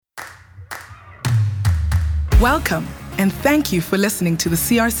Welcome, and thank you for listening to the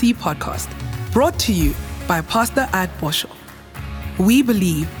CRC podcast, brought to you by Pastor Ad Bosho. We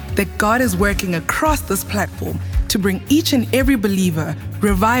believe that God is working across this platform to bring each and every believer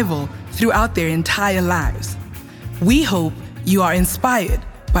revival throughout their entire lives. We hope you are inspired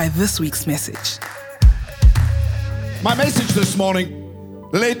by this week's message. My message this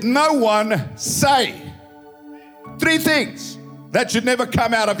morning, let no one say 3 things that should never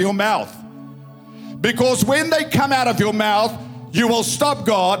come out of your mouth. Because when they come out of your mouth, you will stop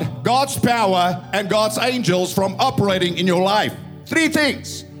God, God's power, and God's angels from operating in your life. 3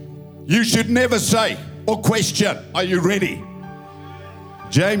 things you should never say or question. Are you ready?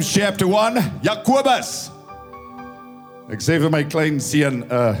 James chapter 1, Jakobus. Ek sê vir my klein seun,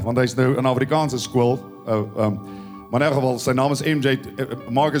 want hy's nou in Afrikaanse skool, maar in elk geval, sy naam is MJ,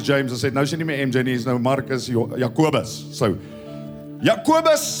 Marcus James, hy sê, nou is hy nie meer MJ nie, hy's nou Marcus Jakobus. So,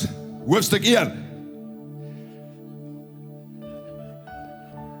 Jakobus, hoofstuk 1.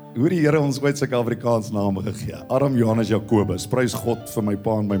 Hoe die Here ons ooit sulke Afrikaans name gegee. Aram Johannes Jakobus, prys God vir my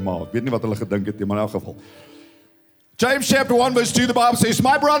pa en my ma. Ek weet nie wat hulle gedink het nie, maar in elk geval. James chapter 1 verse 2, the Bible says,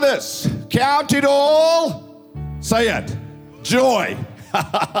 my brothers, count it all, say it, joy.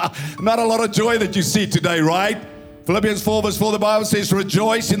 Not a lot of joy that you see today, right? Philippians 4 verse 4, the Bible says,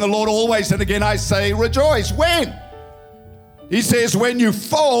 rejoice in the Lord always. And again I say, rejoice. When? He says, when you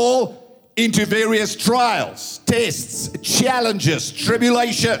fall into various trials, tests, challenges,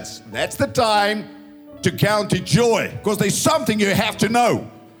 tribulations. That's the time to count it joy. Because there's something you have to know.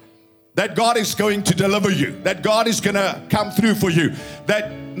 That God is going to deliver you. That God is going to come through for you.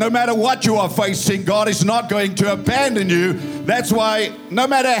 That no matter what you are facing, God is not going to abandon you. That's why no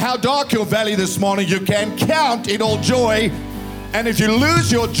matter how dark your valley this morning, you can count it all joy. And if you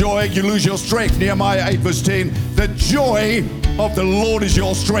lose your joy, you lose your strength. Nehemiah 8 verse 10, the joy of the Lord is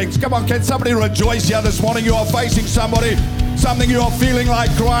your strength. Come on, can somebody rejoice here this morning? You are facing something you are feeling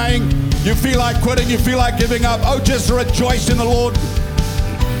like crying. You feel like quitting. You feel like giving up. Oh, just rejoice in the Lord.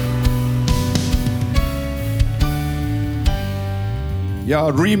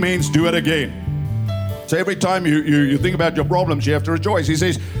 Yeah, means do it again. So every time you think about your problems, you have to rejoice. He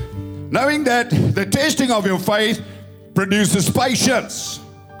says, knowing that the testing of your faith produces patience.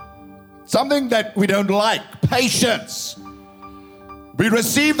 Something that we don't like, patience. We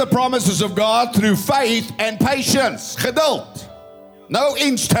receive the promises of God through faith and patience. Geduld. No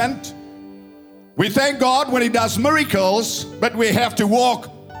instant. We thank God when He does miracles, but we have to walk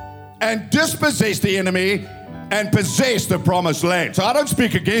and dispossess the enemy and possess the promised land. So I don't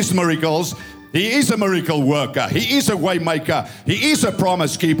speak against miracles. He is a miracle worker. He is a way maker. He is a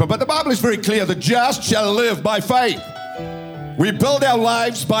promise keeper. But the Bible is very clear. The just shall live by faith. We build our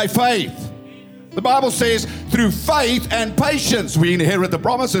lives by faith. The Bible says through faith and patience we inherit the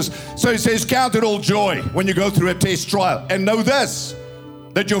promises. So it says count it all joy when you go through a test trial. And know this,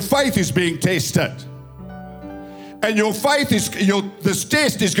 that your faith is being tested. And your faith this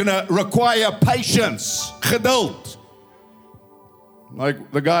test is going to require patience, geduld.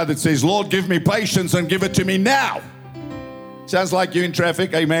 Like the guy that says, Lord, give me patience and give it to me now. Sounds like you in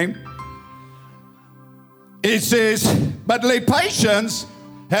traffic, amen. It says, but let patience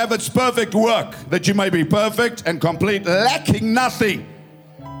have its perfect work, that you may be perfect and complete, lacking nothing.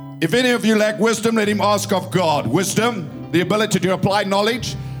 If any of you lack wisdom, let him ask of God. Wisdom, the ability to apply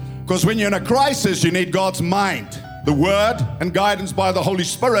knowledge. Because when you're in a crisis, you need God's mind, the word, and guidance by the Holy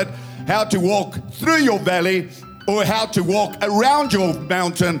Spirit, how to walk through your valley, or how to walk around your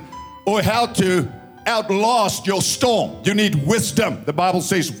mountain, or how to outlast your storm. You need wisdom. The Bible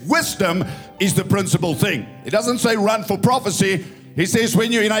says wisdom is the principal thing. It doesn't say run for prophecy. He says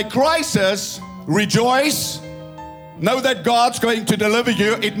when you're in a crisis, rejoice. Know that God's going to deliver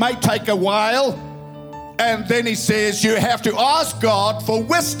you. It may take a while. And then he says you have to ask God for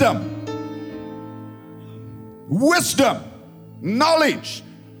wisdom. Wisdom, knowledge,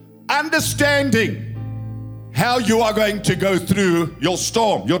 understanding how you are going to go through your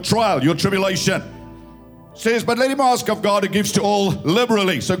storm, your trial, your tribulation. It says, but let him ask of God who gives to all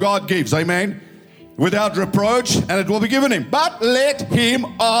liberally. So God gives, amen, without reproach, and it will be given him. But let him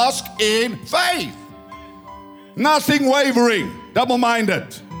ask in faith. Nothing wavering,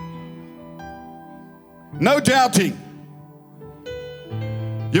 double-minded. No doubting.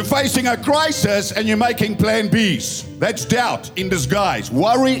 You're facing a crisis and you're making plan Bs. That's doubt in disguise.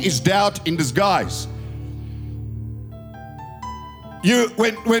 Worry is doubt in disguise.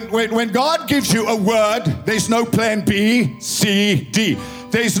 When God gives you a word, there's no plan B, C, D.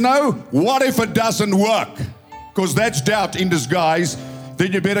 There's no what if it doesn't work, because that's doubt in disguise.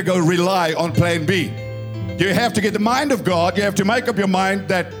 Then you better go rely on plan B. You have to get the mind of God. You have to make up your mind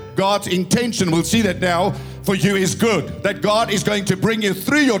that God's intention, we'll see that now, for you is good. That God is going to bring you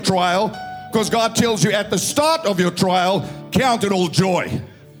through your trial, because God tells you at the start of your trial, count it all joy.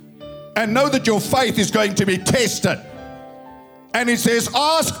 And know that your faith is going to be tested. And it says,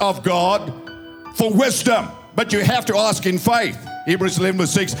 ask of God for wisdom, but you have to ask in faith. Hebrews 11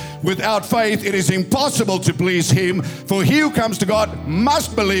 verse 6, without faith it is impossible to please Him, for he who comes to God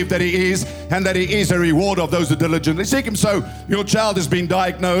must believe that He is, and that He is a rewarder of those who diligently seek Him. So your child has been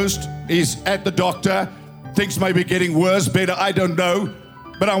diagnosed, he's at the doctor, things may be getting worse, better, I don't know.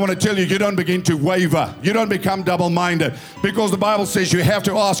 But I want to tell you, you don't begin to waver. You don't become double-minded, because the Bible says you have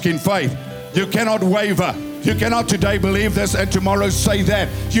to ask in faith. You cannot waver. You cannot today believe this and tomorrow say that.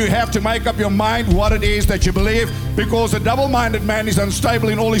 You have to make up your mind what it is that you believe, because a double-minded man is unstable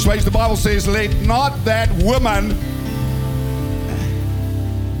in all his ways. The Bible says, let not that woman,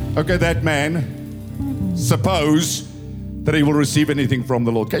 that man, suppose that he will receive anything from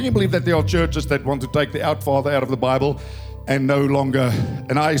the Lord. Can you believe that there are churches that want to take the Our Father out of the Bible and no longer,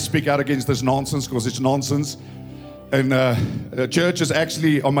 and I speak out against this nonsense because it's nonsense. And churches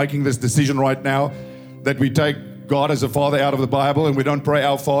actually are making this decision right now that we take God as a Father out of the Bible, and we don't pray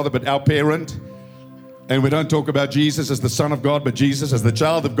our Father but our parent. And we don't talk about Jesus as the Son of God, but Jesus as the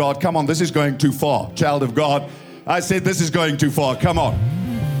child of God. Come on, this is going too far. Child of God. I said this is going too far. Come on.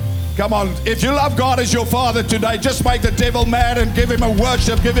 Come on. If you love God as your Father today, just make the devil mad and give Him a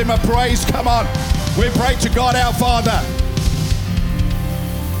worship, give Him a praise. Come on. We pray to God our Father.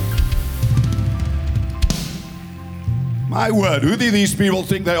 My word, who do these people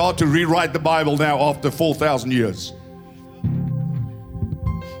think they are to rewrite the Bible now after 4,000 years?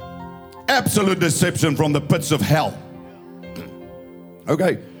 Absolute deception from the pits of hell.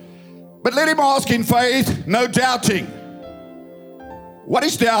 Okay. But let him ask in faith, no doubting. What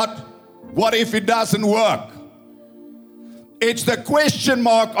is doubt? What if it doesn't work? It's the question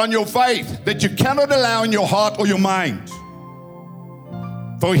mark on your faith that you cannot allow in your heart or your mind.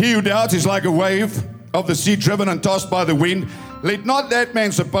 For he who doubts is like a wave of the sea driven and tossed by the wind. Let not that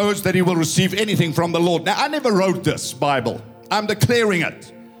man suppose that he will receive anything from the Lord. Now, I never wrote this Bible. I'm declaring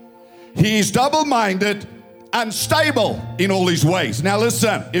it. He is double-minded, unstable in all his ways. Now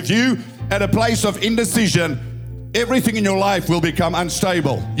listen, if you at a place of indecision, everything in your life will become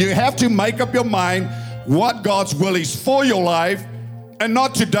unstable. You have to make up your mind what God's will is for your life. And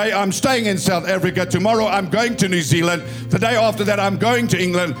not today, I'm staying in South Africa. Tomorrow, I'm going to New Zealand. The day after that, I'm going to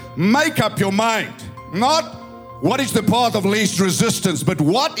England. Make up your mind. Not what is the path of least resistance, but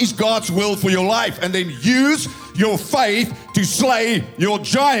what is God's will for your life. And then use your faith to slay your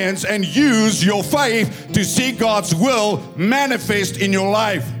giants, and use your faith to see God's will manifest in your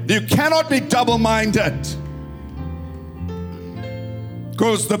life. You cannot be double-minded,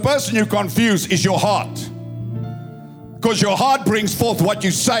 because the person you confuse is your heart. Because your heart brings forth what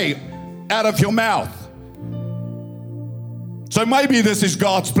you say out of your mouth. So maybe this is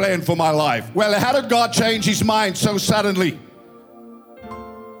God's plan for my life. Well, how did God change His mind so suddenly?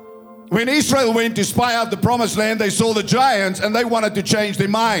 When Israel went to spy out the promised land, they saw the giants and they wanted to change their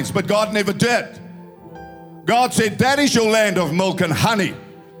minds, but God never did. God said, that is your land of milk and honey.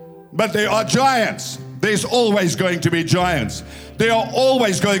 But there are giants. There's always going to be giants. There are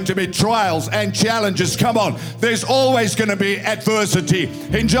always going to be trials and challenges. Come on. There's always going to be adversity.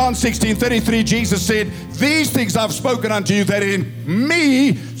 In John 16:33, Jesus said, these things I've spoken unto you, that in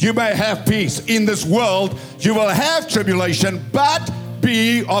me you may have peace. In this world you will have tribulation, but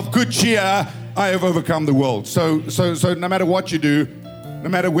be of good cheer. I have overcome the world. So no matter what you do, no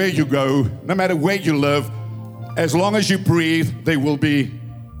matter where you go, no matter where you live, as long as you breathe, there will be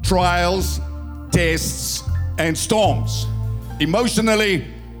trials, tests, and storms. Emotionally,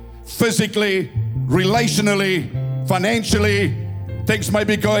 physically, relationally, financially, things may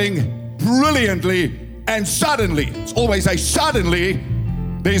be going brilliantly, and suddenly, it's always a suddenly,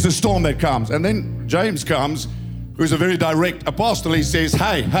 there's a storm that comes. And then James comes, who's a very direct apostle. He says,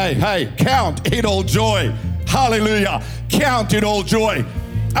 hey, count it all joy. Hallelujah. Count it all joy.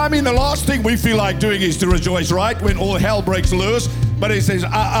 I mean, the last thing we feel like doing is to rejoice, right? When all hell breaks loose. But he says,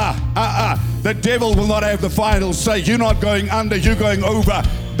 the devil will not have the final say. You're not going under, you're going over.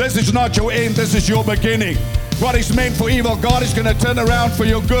 This is not your end, this is your beginning. What is meant for evil, God is going to turn around for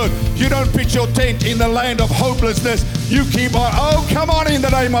your good. You don't pitch your tent in the land of hopelessness. You keep on. Oh, come on in the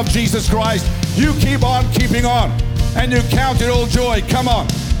name of Jesus Christ. You keep on keeping on. And you count it all joy. Come on.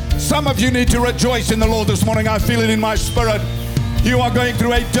 Some of you need to rejoice in the Lord this morning. I feel it in my spirit. You are going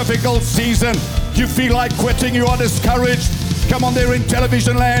through a difficult season. You feel like quitting. You are discouraged. Come on there in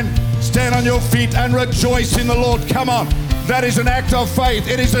television land. Stand on your feet and rejoice in the Lord. Come on. That is an act of faith.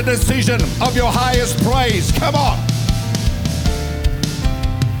 It is a decision of your highest praise. Come on.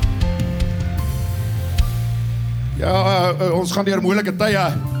 Ja, ons gaan deur moeilike tye.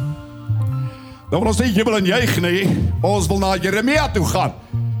 Dan wil ons nie jubel en juig nie. Ons wil na Jeremia toe gaan.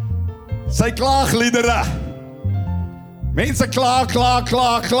 Sy klaagliedere. Mense kla.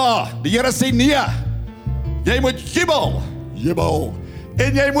 Die Here sê nee. Jy moet jubel.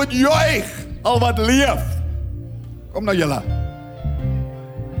 En jy moet juig al wat leef. Kom nou julle.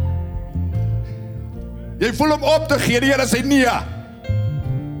 Jy voel om op te gee, die Here sê nee.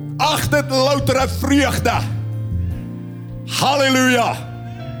 Ag dit loutere vreugde. Hallelujah.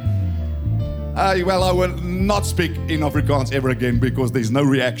 Well, I will not speak in Afrikaans ever again because there's no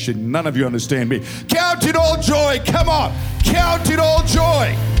reaction. None of you understand me. Count it all joy. Come on. Count it all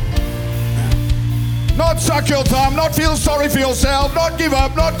joy. Not suck your thumb, not feel sorry for yourself, not give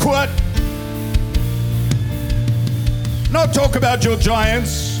up, not quit. Not talk about your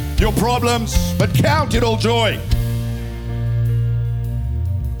giants, your problems, but count it all joy.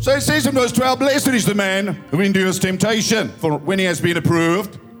 So it says in verse 12, blessed is the man who endures temptation, for when he has been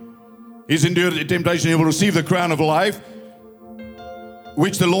approved, he's endured temptation, he will receive the crown of life,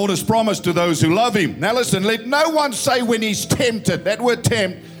 which the Lord has promised to those who love him. Now listen, let no one say when he's tempted. That word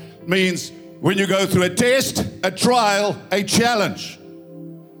tempt means when you go through a test, a trial, a challenge.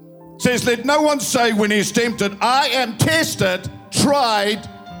 It says, let no one say when he's tempted, I am tested, tried,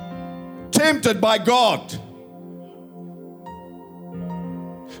 tempted by God.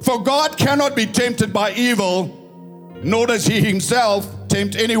 For God cannot be tempted by evil, nor does he himself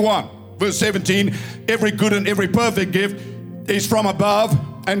tempt anyone. Verse 17, every good and every perfect gift is from above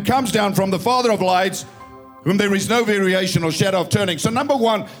and comes down from the Father of lights, whom there is no variation or shadow of turning. So number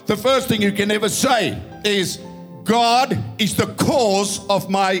one, the first thing you can ever say is, God is the cause of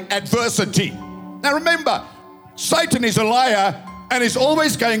my adversity. Now remember, Satan is a liar and is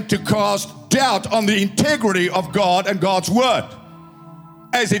always going to cast doubt on the integrity of God and God's word.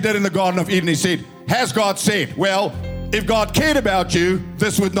 As he did in the Garden of Eden, he said, has God said? Well, if God cared about you,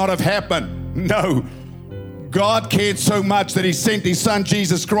 this would not have happened. No. God cared so much that he sent his son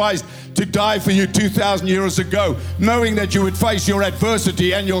Jesus Christ to die for you 2,000 years ago, knowing that you would face your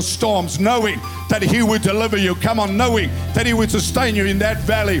adversity and your storms, knowing that he would deliver you. Come on, knowing that he would sustain you in that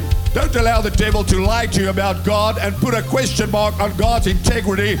valley. Don't allow the devil to lie to you about God and put a question mark on God's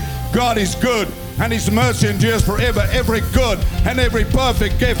integrity. God is good and his mercy endures forever. Every good and every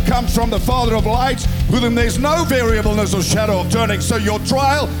perfect gift comes from the Father of lights, with whom there's no variableness or shadow of turning. So your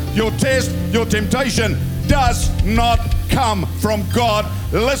trial, your test, your temptation does not come from God.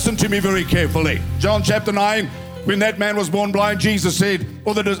 Listen to me very carefully. John chapter 9, when that man was born blind, Jesus said,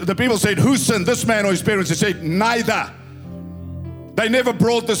 or the people said, who sinned, this man or his parents? He said, neither. They never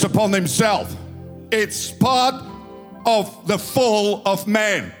brought this upon themselves. It's part of the fall of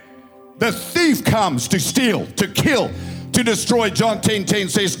man. The thief comes to steal, to kill, to destroy. John 10:10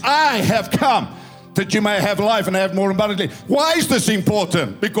 says, I have come that you may have life and have more abundantly. Why is this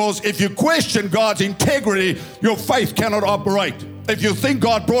important? Because if you question God's integrity, your faith cannot operate. If you think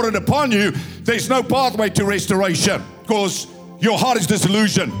God brought it upon you, there's no pathway to restoration, because your heart is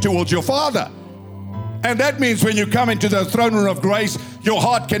disillusioned towards your Father. And that means when you come into the throne room of grace, your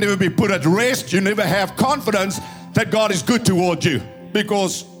heart can never be put at rest. You never have confidence that God is good toward you.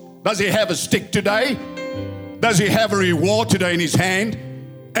 Because does he have a stick today? Does he have a reward today in his hand?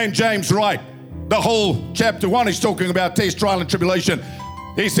 And James right. The whole chapter 1 is talking about test, trial, and tribulation.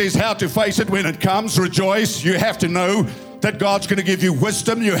 He says how to face it when it comes. Rejoice. You have to know that God's going to give you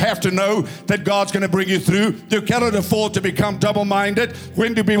wisdom. You have to know that God's going to bring you through. You cannot afford to become double-minded.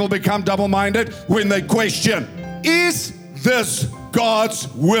 When do people become double-minded? When they question, is this God's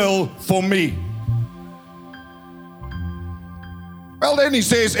will for me? Well, then he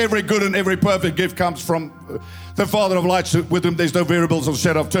says, every good and every perfect gift comes from the Father of lights, with whom there's no variables or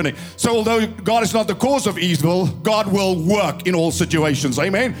shadow of turning. So although God is not the cause of evil, God will work in all situations.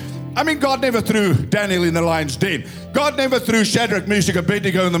 Amen? I mean, God never threw Daniel in the lion's den. God never threw Shadrach, Meshach, and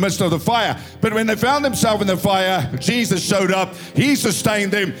Abednego in the midst of the fire. But when they found themselves in the fire, Jesus showed up, he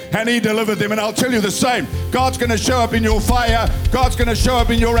sustained them, and he delivered them. And I'll tell you the same. God's going to show up in your fire. God's going to show up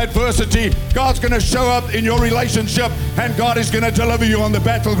in your adversity. God's going to show up in your relationship. And God is going to deliver you on the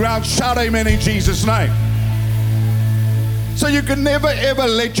battleground. Shout amen in Jesus' name. So you can never, ever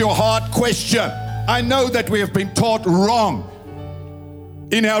let your heart question. I know that we have been taught wrong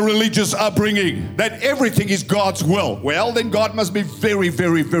in our religious upbringing, that everything is God's will. Well, then God must be very,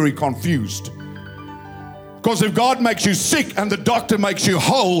 very, very confused. Because if God makes you sick and the doctor makes you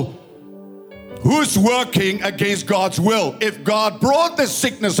whole, who's working against God's will? If God brought this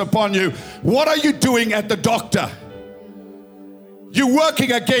sickness upon you, what are you doing at the doctor? You're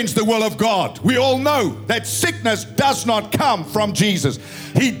working against the will of God. We all know that sickness does not come from Jesus.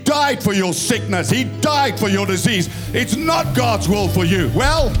 He died for your sickness. He died for your disease. It's not God's will for you.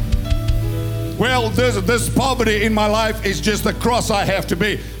 Well, this poverty in my life is just the cross I have to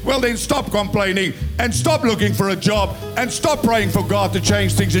bear. Well, then stop complaining and stop looking for a job and stop praying for God to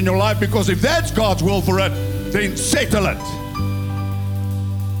change things in your life, because if that's God's will for it, then settle it.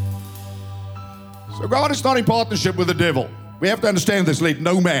 So God is not in partnership with the devil. We have to understand this. Let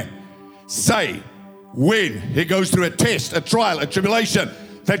no man say when he goes through a test, a trial, a tribulation,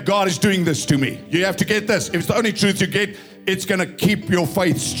 that God is doing this to me. You have to get this. If it's the only truth you get, it's going to keep your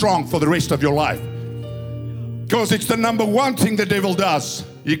faith strong for the rest of your life. Because it's the number one thing the devil does.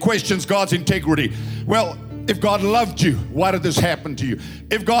 He questions God's integrity. Well, if God loved you, why did this happen to you?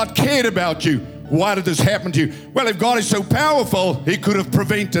 If God cared about you, why did this happen to you? Well, if God is so powerful, he could have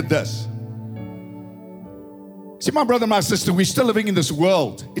prevented this. See, my brother, my sister, we're still living in this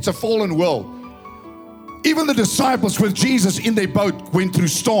world. It's a fallen world. Even the disciples with Jesus in their boat went through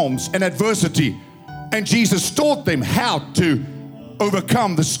storms and adversity. And Jesus taught them how to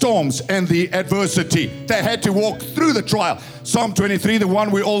overcome the storms and the adversity. They had to walk through the trial. Psalm 23, the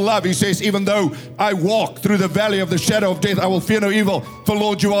one we all love, he says, even though I walk through the valley of the shadow of death, I will fear no evil. For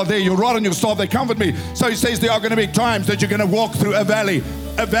Lord, you are there. Your rod and your staff, they comfort me. So he says there are going to be times that you're going to walk through a valley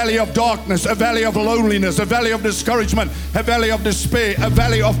of darkness, a valley of loneliness, a valley of discouragement, a valley of despair, a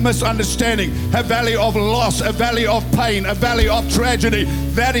valley of misunderstanding, a valley of loss, a valley of pain, a valley of tragedy.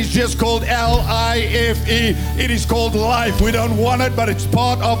 That is just called L-I-F-E. It is called life. We don't want it, but it's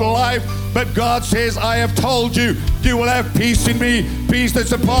part of life. But God says, I have told you, you will have peace in me, peace that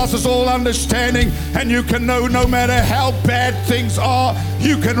surpasses all understanding, and you can know no matter how bad things are,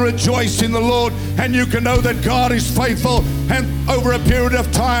 you can rejoice in the Lord, and you can know that God is faithful, and over a period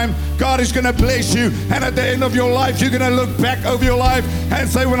of time, God is going to bless you, and at the end of your life, you're going to look back over your life and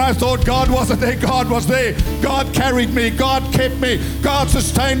say, when I thought God wasn't there, God was there. God carried me, God kept me, God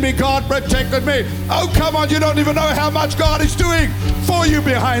sustained me, God protected me. Oh, come on, you don't even know how much God is doing for you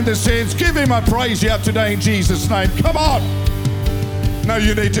behind the scenes. Give him a praise here today in Jesus' name. Come on. No,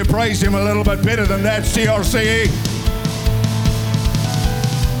 you need to praise him a little bit better than that, CRCE.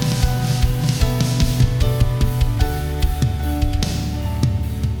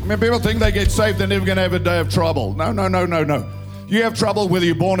 I mean, people think they get saved, they're never going to have a day of trouble. No. You have trouble whether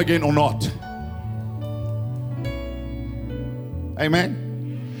you're born again or not.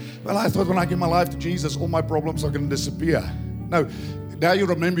 Amen? Well, I thought when I give my life to Jesus, all my problems are going to disappear. No, now you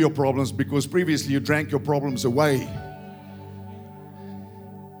remember your problems because previously you drank your problems away.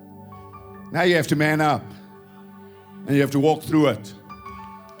 Now you have to man up and you have to walk through it.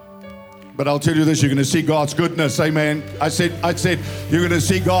 But I'll tell you this, you're going to see God's goodness. Amen. I said, you're going to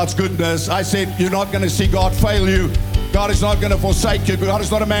see God's goodness. I said, you're not going to see God fail you. God is not going to forsake you. God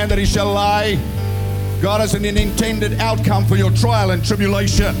is not a man that he shall lie. God has an intended outcome for your trial and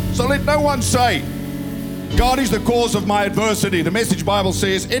tribulation. So let no one say, God is the cause of my adversity. The Message Bible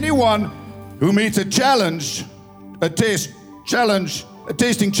says, anyone who meets a challenge, a testing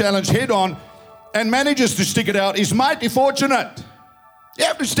challenge head on and manages to stick it out is mighty fortunate. You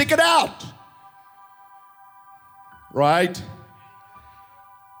have to stick it out. Right?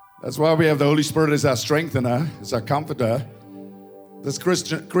 That's why we have the Holy Spirit as our strengthener, as our comforter. This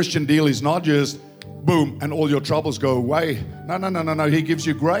Christian deal is not just boom and all your troubles go away. No. He gives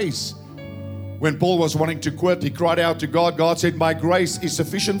you grace. When Paul was wanting to quit, he cried out to God. God said, my grace is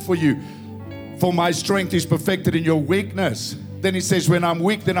sufficient for you, for my strength is perfected in your weakness. Then he says, when I'm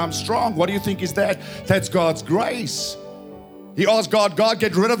weak, then I'm strong. What do you think is that? That's God's grace. He asked God,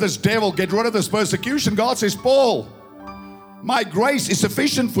 get rid of this devil, get rid of this persecution. God says, Paul, my grace is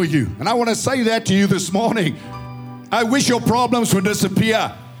sufficient for you. And I want to say that to you this morning. I wish your problems would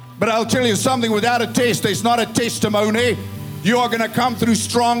disappear. But I'll tell you something, without a test, there's not a testimony. You are going to come through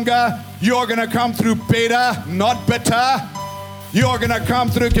stronger. You are going to come through better, not bitter. You are going to come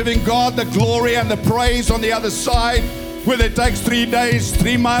through giving God the glory and the praise on the other side. Whether it takes 3 days,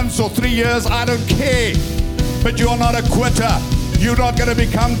 3 months, or 3 years, I don't care. But you are not a quitter. You're not going to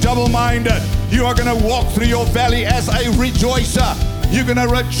become double-minded. You are going to walk through your valley as a rejoicer. You're going to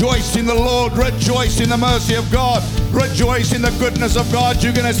rejoice in the Lord, rejoice in the mercy of God, rejoice in the goodness of God.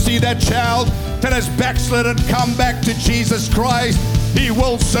 You're going to see that child that has backslidden come back to Jesus Christ. he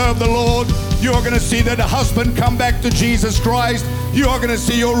will serve the Lord. You are going to see that a husband come back to Jesus Christ. You are going to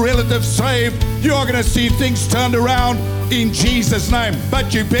see your relatives saved. You are going to see things turned around in Jesus' name.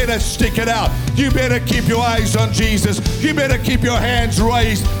 But you better stick it out. You better keep your eyes on Jesus. You better keep your hands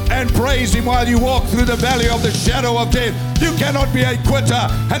raised and praise him while you walk through the valley of the shadow of death. You cannot be a quitter,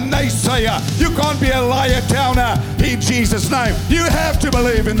 a naysayer. You can't be a liar downer in Jesus' name. You have to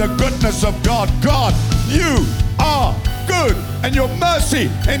believe in the goodness of God. God, you are good, and your mercy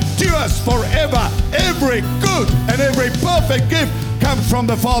endures forever. Every good and every perfect gift comes from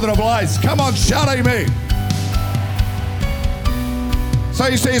the Father of lights. Come on, shout amen. So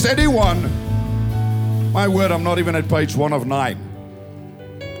he says, anyone, my word, I'm not even at page 1 of 9.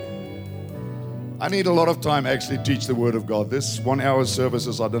 I need a lot of time actually to teach the word of God. This 1 hour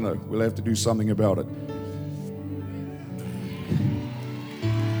services, I don't know. We'll have to do something about it.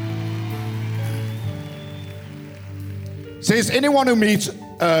 Says anyone who meets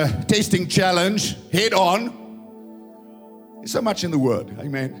a testing challenge head on, there's so much in the word,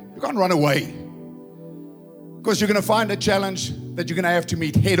 amen. You can't run away, because you're going to find a challenge that you're going to have to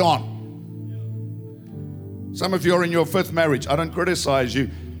meet head on. Some of you are in your 5th marriage. I don't criticize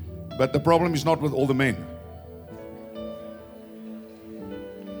you, but the problem is not with all the men.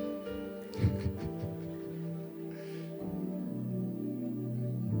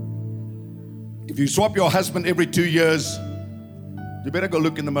 If you swap your husband every 2 years, you better go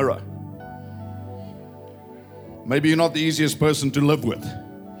look in the mirror. Maybe you're not the easiest person to live with.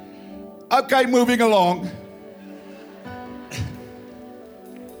 Okay, moving along.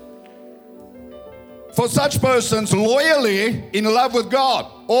 For such persons, loyally in love with God,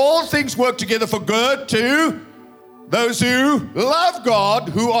 all things work together for good to those who love God,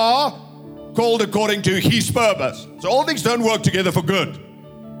 who are called according to his purpose. So all things don't work together for good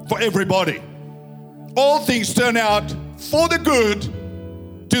for everybody. All things turn out for the good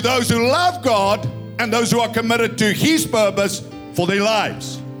to those who love God and those who are committed to his purpose for their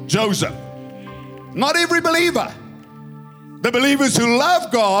lives. Joseph. Not every believer. The believers who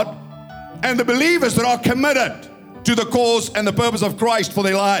love God and the believers that are committed to the cause and the purpose of Christ for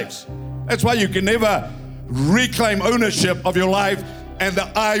their lives. That's why you can never reclaim ownership of your life and the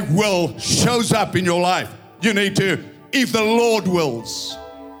I will shows up in your life. You need to, if the Lord wills,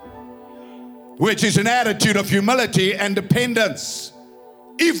 which is an attitude of humility and dependence.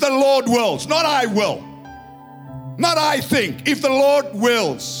 If the Lord wills, not I will, not I think. If the Lord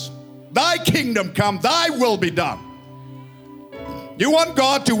wills, thy kingdom come, thy will be done. You want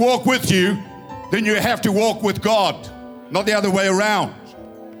God to walk with you, then you have to walk with God, not the other way around.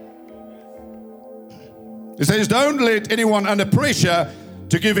 It says, don't let anyone under pressure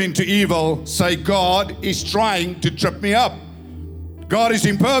to give in to evil say, God is trying to trip me up. God is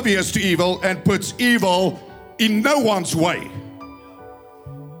impervious to evil and puts evil in no one's way.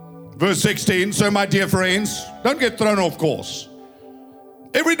 Verse 16, so my dear friends, don't get thrown off course.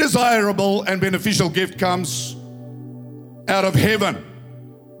 Every desirable and beneficial gift comes out of heaven.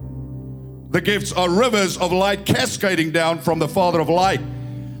 The gifts are rivers of light cascading down from the Father of light.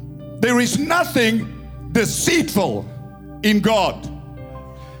 There is nothing deceitful in God.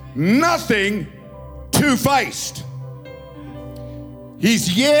 Nothing two-faced.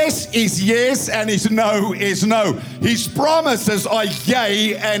 His yes is yes and his no is no. His promises are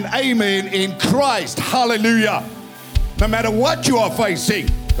yea and amen in Christ. Hallelujah. No matter what you are facing,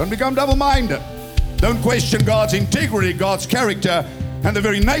 don't become double-minded. Don't question God's integrity, God's character, and the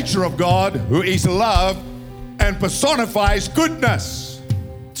very nature of God, who is love and personifies goodness.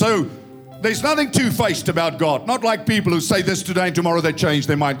 So there's nothing two-faced about God. Not like people who say this today and tomorrow they change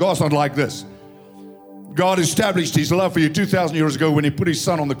their mind. God's not like this. God established his love for you 2,000 years ago when he put his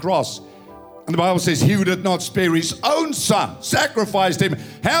son on the cross. And the Bible says, he who did not spare his own son, sacrificed him,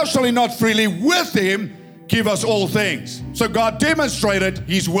 how shall he not freely with him give us all things? So God demonstrated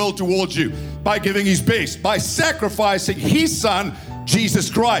his will towards you by giving his best, by sacrificing his son, Jesus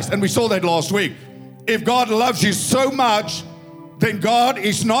Christ. And we saw that last week. If God loves you so much, then God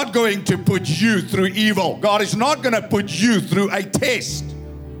is not going to put you through evil. God is not going to put you through a test.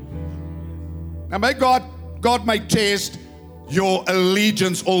 Now may God may test your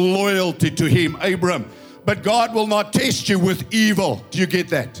allegiance or loyalty to him, Abram. But God will not test you with evil. Do you get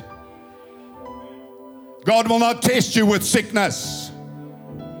that? God will not test you with sickness.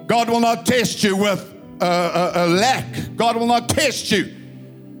 God will not test you with a lack. God will not test you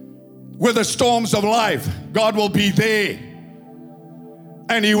with the storms of life. God will be there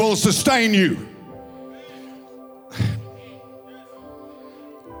and he will sustain you.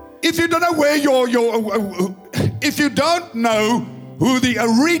 If you don't know where if you don't know who the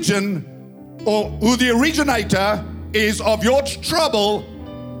origin or who the originator is of your trouble,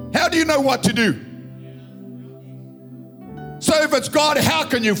 how do you know what to do? So if it's God, how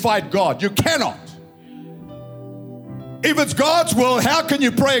can you fight God? You cannot. If it's God's will, how can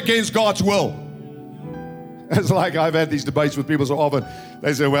you pray against God's will? It's like I've had these debates with people so often.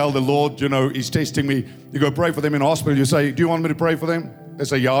 They say, well, the Lord, He's testing me. You go pray for them in hospital. You say, do you want me to pray for them? They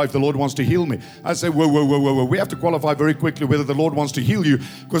say, yeah, if the Lord wants to heal me. I say, whoa. We have to qualify very quickly whether the Lord wants to heal you,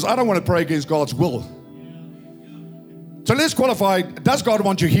 because I don't want to pray against God's will. So let's qualify, does God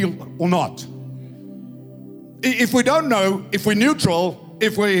want you healed or not? If we don't know, if we're neutral,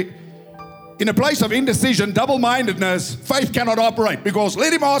 if we're in a place of indecision, double-mindedness, faith cannot operate, because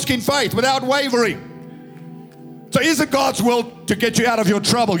let him ask in faith without wavering. So is it God's will to get you out of your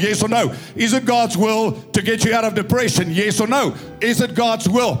trouble? Yes or no? Is it God's will to get you out of depression? Yes or no? Is it God's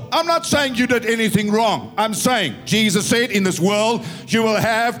will? I'm not saying you did anything wrong. I'm saying Jesus said, in this world you will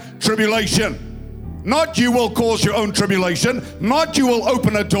have tribulation. Not you will cause your own tribulation. Not you will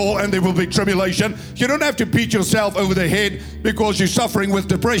open a door and there will be tribulation. You don't have to beat yourself over the head because you're suffering with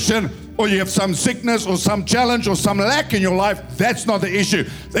depression, or you have some sickness or some challenge or some lack in your life. That's not the issue.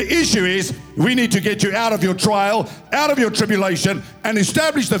 The issue is we need to get you out of your trial, out of your tribulation, and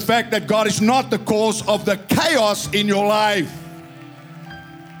establish the fact that God is not the cause of the chaos in your life.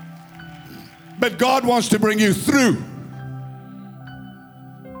 But God wants to bring you through.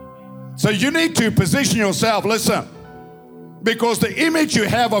 So you need to position yourself, listen, because the image you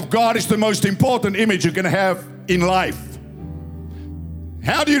have of God is the most important image you can have in life.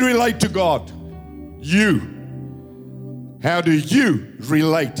 How do you relate to God? You. How do you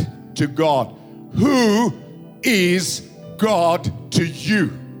relate to God? Who is God to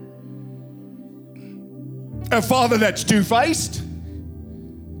you? A father that's two-faced?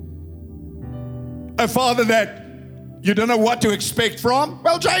 A father that you don't know what to expect from?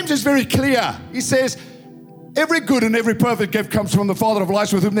 Well, James is very clear. He says, every good and every perfect gift comes from the Father of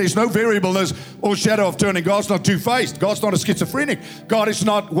lights, with whom there is no variableness or shadow of turning. God's not two-faced. God's not a schizophrenic. God is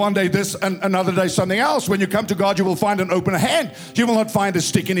not one day this and another day something else. When you come to God, you will find an open hand. You will not find a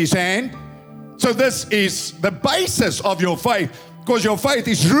stick in his hand. So this is the basis of your faith, because your faith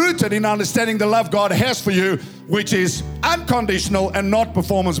is rooted in understanding the love God has for you, which is unconditional and not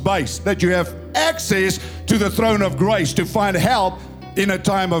performance-based, that you have access to the throne of grace to find help in a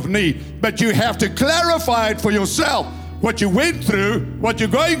time of need. But you have to clarify it for yourself. What you went through, what you're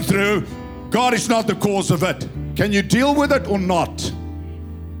going through, God is not the cause of it. Can you deal with it or not?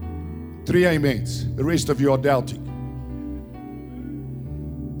 3 amens. The rest of you are doubting.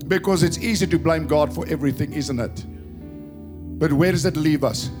 Because it's easy to blame God for everything, isn't it? But where does it leave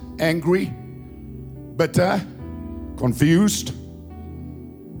us? Angry, bitter, confused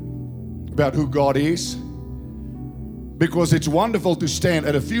about who God is? Because it's wonderful to stand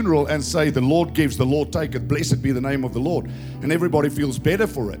at a funeral and say, the Lord gives, the Lord taketh, blessed be the name of the Lord. And everybody feels better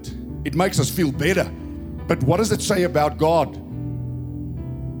for it. It makes us feel better. But what does it say about God?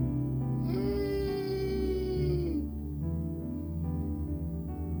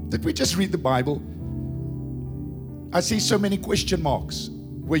 Did we just read the Bible? I see so many question marks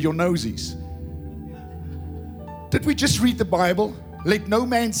where your nose is. Did we just read the Bible? Let no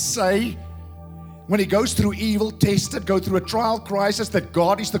man say, when he goes through evil, tested, go through a trial, crisis, that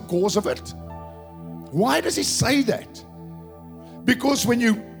God is the cause of it. Why does he say that? Because when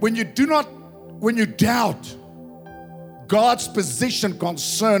you doubt God's position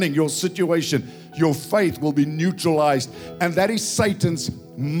concerning your situation, your faith will be neutralized. And that is Satan's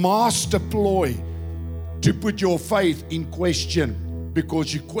master ploy, to put your faith in question,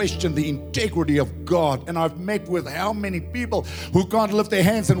 because you question the integrity of God. And I've met with how many people who can't lift their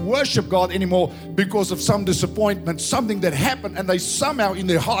hands and worship God anymore because of some disappointment, something that happened, and they somehow in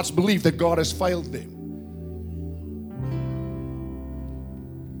their hearts believe that God has failed them.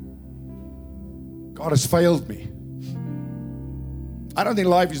 God has failed me. I don't think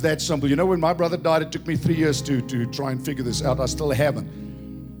life is that simple. You know, when my brother died, it took me 3 years to try and figure this out. I still haven't.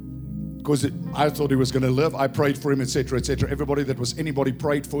 Because I thought he was going to live. I prayed for him, etc., etc. Anybody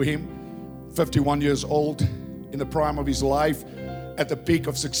prayed for him. 51 years old, in the prime of his life, at the peak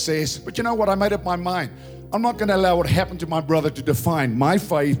of success. But you know what? I made up my mind. I'm not going to allow what happened to my brother to define my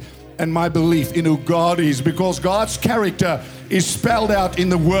faith and my belief in who God is, because God's character is spelled out in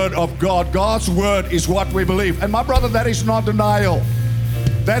the Word of God. God's Word is what we believe. And my brother, that is not denial.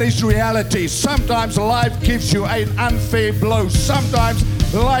 That is reality. Sometimes life gives you an unfair blow. Sometimes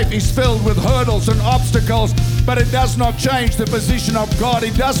life is filled with hurdles and obstacles, but it does not change the position of God.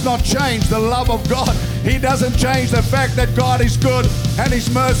 It does not change the love of God. He doesn't change the fact that God is good and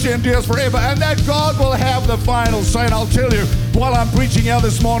His mercy endures forever, and that God will have the final say. And I'll tell you, while I'm preaching out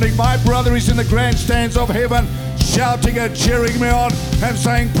this morning, my brother is in the grandstands of heaven shouting and cheering me on and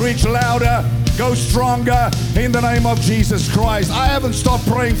saying, preach louder, go stronger in the name of Jesus Christ. I haven't stopped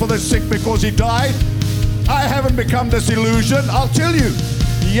praying for the sick because he died. I haven't become disillusioned. I'll tell you,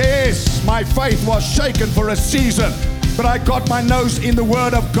 yes, my faith was shaken for a season, but I got my nose in the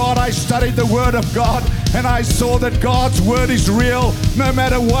Word of God. I studied the Word of God, and I saw that God's Word is real no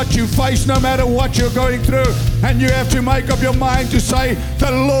matter what you face, no matter what you're going through. And you have to make up your mind to say,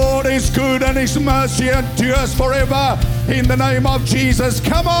 the Lord is good and His mercy endures forever in the name of Jesus.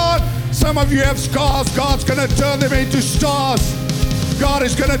 Come on. Some of you have scars. God's going to turn them into stars. God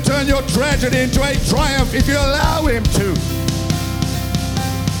is going to turn your tragedy into a triumph if you allow Him to.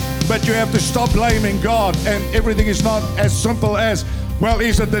 But you have to stop blaming God, and everything is not as simple as, well,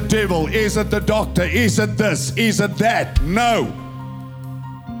 is it the devil? Is it the doctor? Is it this? Is it that? No.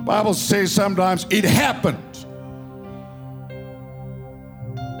 The Bible says sometimes it happened.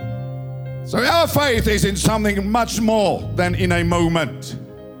 So our faith is in something much more than in a moment.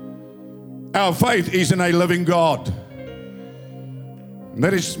 Our faith is in a living God.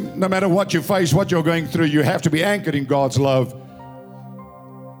 That is, no matter what you face, what you're going through, you have to be anchored in God's love.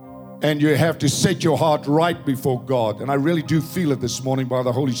 And you have to set your heart right before God. And I really do feel it this morning by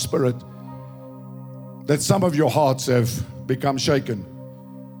the Holy Spirit that some of your hearts have become shaken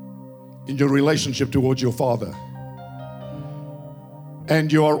in your relationship towards your Father.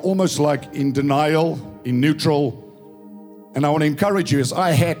 And you are almost like in denial, in neutral. And I want to encourage you, as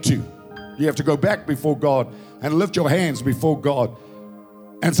I had to. You have to go back before God and lift your hands before God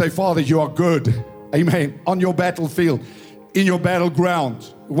and say, Father, you are good. Amen. On your battlefield, in your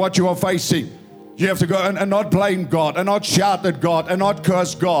battleground, what you are facing, you have to go and not blame God, and not shout at God, and not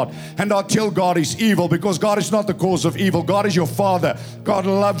curse God, and not tell God He's evil, because God is not the cause of evil. God is your Father. God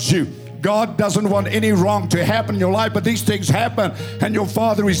loves you. God doesn't want any wrong to happen in your life, but these things happen, and your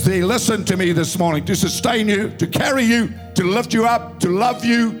Father is there. Listen to me this morning, to sustain you, to carry you, to lift you up, to love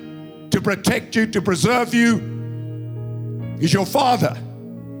you, to protect you, to preserve you. He's your Father.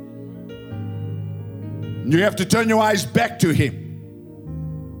 You have to turn your eyes back to Him.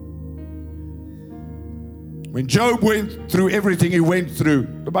 When Job went through everything he went through,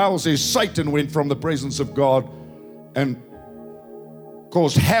 the Bible says Satan went from the presence of God and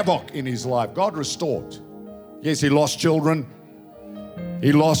caused havoc in his life. God restored. Yes, he lost children.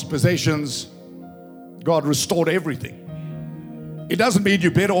 He lost possessions. God restored everything. It doesn't mean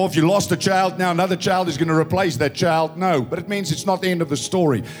you're better off. You lost a child, now another child is going to replace that child. No, but it means it's not the end of the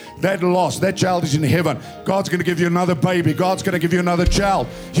story. That loss, that child is in heaven. God's going to give you another baby. God's going to give you another child.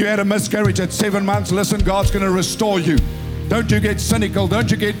 You had a miscarriage at 7 months. Listen, God's going to restore you. Don't you get cynical.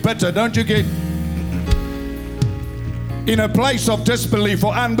 Don't you get bitter. Don't you get in a place of disbelief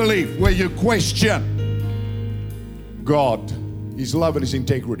or unbelief where you question God, His love and His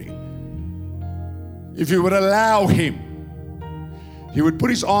integrity. If you would allow Him, He would put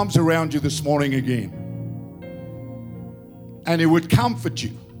His arms around you this morning again. And He would comfort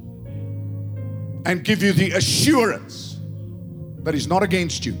you and give you the assurance that He's not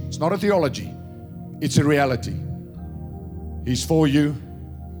against you. It's not a theology. It's a reality. He's for you.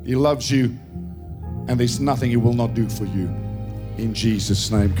 He loves you. And there's nothing He will not do for you. In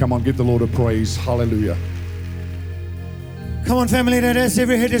Jesus' name. Come on, give the Lord a praise. Hallelujah. Come on, family, that as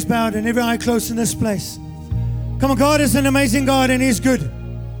every head is bowed and every eye closed in this place. Come on, God is an amazing God and He's good.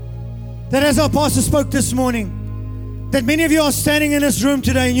 That as our pastor spoke this morning, that many of you are standing in this room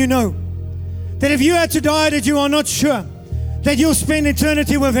today and you know that if you had to die, that you are not sure that you'll spend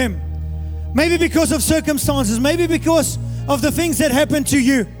eternity with Him. Maybe because of circumstances, maybe because of the things that happened to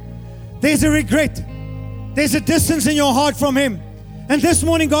you. There's a regret. There's a distance in your heart from Him. And this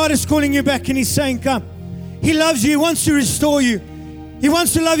morning God is calling you back and He's saying, come. He loves you. He wants to restore you. He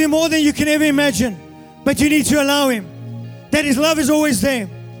wants to love you more than you can ever imagine. But you need to allow Him. That His love is always there.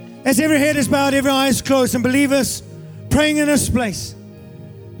 As every head is bowed, every eye is closed, and believers praying in this place.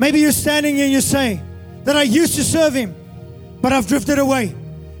 Maybe you're standing here and you say that I used to serve Him, but I've drifted away.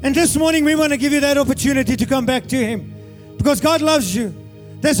 And this morning we want to give you that opportunity to come back to Him. Because God loves you.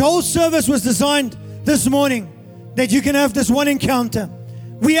 This whole service was designed this morning that you can have this one encounter.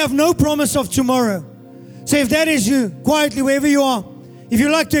 We have no promise of tomorrow. So if that is you, quietly, wherever you are, if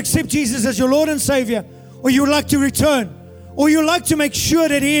you'd like to accept Jesus as your Lord and Savior, or you would like to return, or you'd like to make sure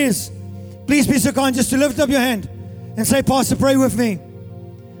that He is, please be so kind just to lift up your hand and say, Pastor, pray with me.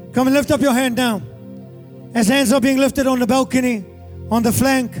 Come and lift up your hand now. As hands are being lifted on the balcony, on the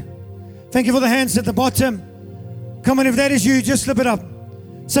flank. Thank you for the hands at the bottom. Come on, if that is you, just slip it up.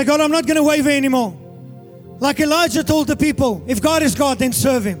 Say, God, I'm not going to waver anymore. Like Elijah told the people, if God is God, then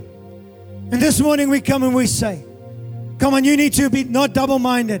serve Him. And this morning we come and we say, come on, you need to be not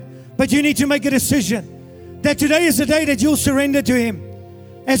double-minded, but you need to make a decision that today is the day that you'll surrender to Him,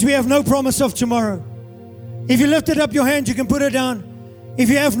 as we have no promise of tomorrow. If you lifted up your hand, you can put it down. If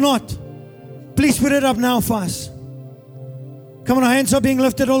you have not, please put it up now for us. Come on, our hands are being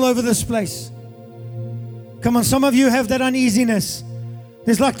lifted all over this place. Come on, some of you have that uneasiness.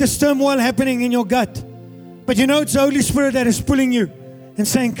 There's like this turmoil happening in your gut. But you know it's the Holy Spirit that is pulling you and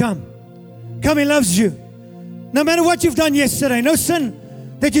saying, come. Come, He loves you. No matter what you've done yesterday, no sin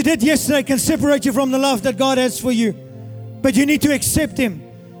that you did yesterday can separate you from the love that God has for you. But you need to accept Him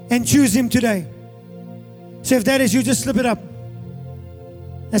and choose Him today. So if that is you, just slip it up.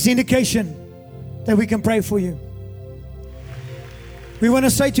 That's the indication that we can pray for you. We want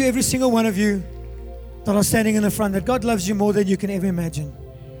to say to every single one of you that are standing in the front that God loves you more than you can ever imagine.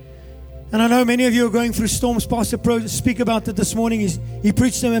 And I know many of you are going through storms. Pastor Pro speak about it this morning. He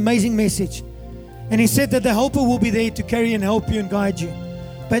preached an amazing message. And he said that the helper will be there to carry and help you and guide you.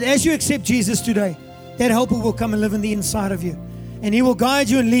 But as you accept Jesus today, that helper will come and live in the inside of you. And He will guide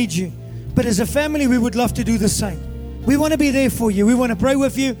you and lead you. But as a family, we would love to do the same. We want to be there for you. We want to pray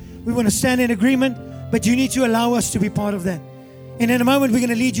with you. We want to stand in agreement. But you need to allow us to be part of that. And in a moment, we're going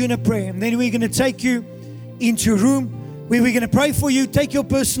to lead you in a prayer. And then we're going to take you into a room where we're going to pray for you, take your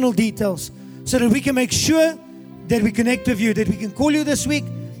personal details, so that we can make sure that we connect with you, that we can call you this week,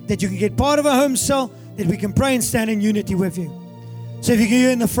 that you can get part of our home cell, that we can pray and stand in unity with you. So if you're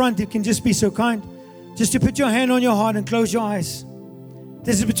in the front, you can just be so kind, just to put your hand on your heart and close your eyes.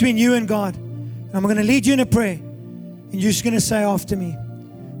 This is between you and God. And I'm going to lead you in a prayer. And you're just going to say after me.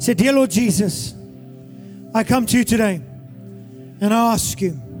 Say, dear Lord Jesus, I come to you today. And I ask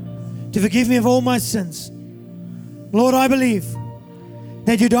you to forgive me of all my sins. Lord, I believe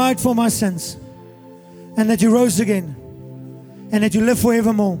that you died for my sins and that you rose again and that you live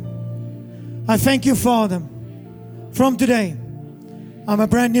forevermore. I thank you, Father. From today, I'm a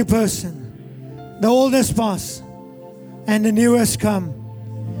brand new person. The old has passed and the new has come.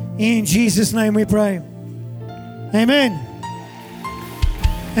 In Jesus' name we pray. Amen.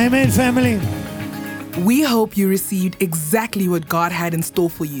 Amen, family. We hope you received exactly what God had in store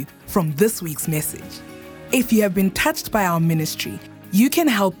for you from this week's message. If you have been touched by our ministry, you can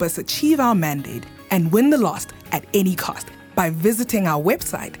help us achieve our mandate and win the lost at any cost by visiting our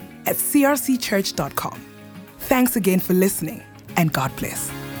website at crcchurch.com. Thanks again for listening, and God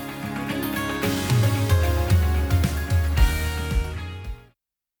bless.